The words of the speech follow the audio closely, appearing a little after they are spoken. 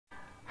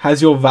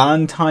Has your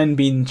Valentine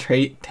been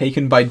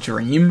taken by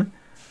Dream?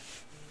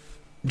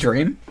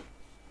 Dream?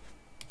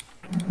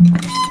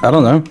 I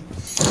don't know.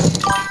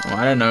 Oh,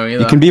 I don't know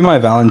either. You can be my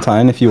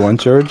Valentine if you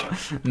want, George.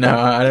 No,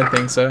 I don't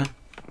think so.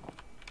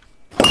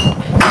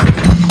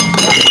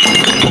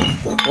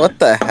 What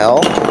the hell?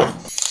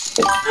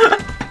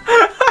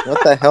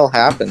 What the hell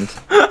happened?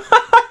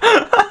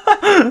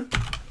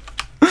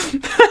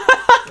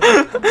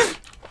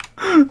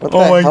 What Oh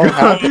the my hell god.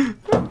 happened?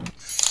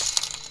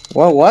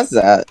 What was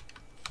that?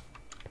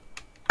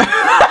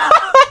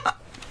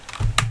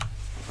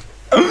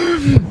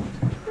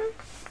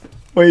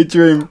 Wait,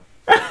 Dream.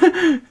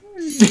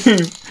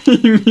 Dream, he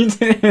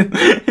muted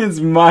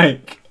his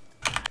mic.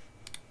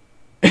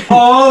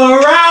 All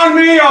around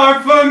me are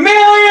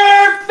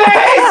familiar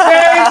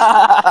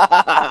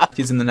faces!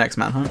 He's in the next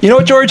man, huh? You know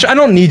what, George? I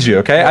don't need you,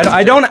 okay?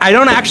 I don't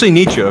actually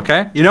need you,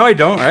 okay? You know I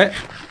don't, right?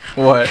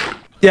 What?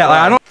 Yeah, like,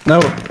 I don't. No.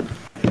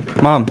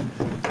 Mom.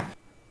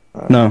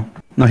 No.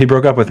 No, he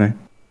broke up with me.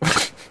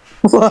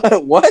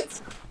 What?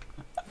 What?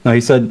 No,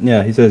 he said,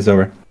 yeah, he said it's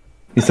over.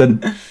 He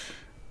said,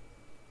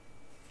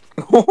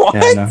 What?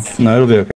 yeah, no, it'll be okay.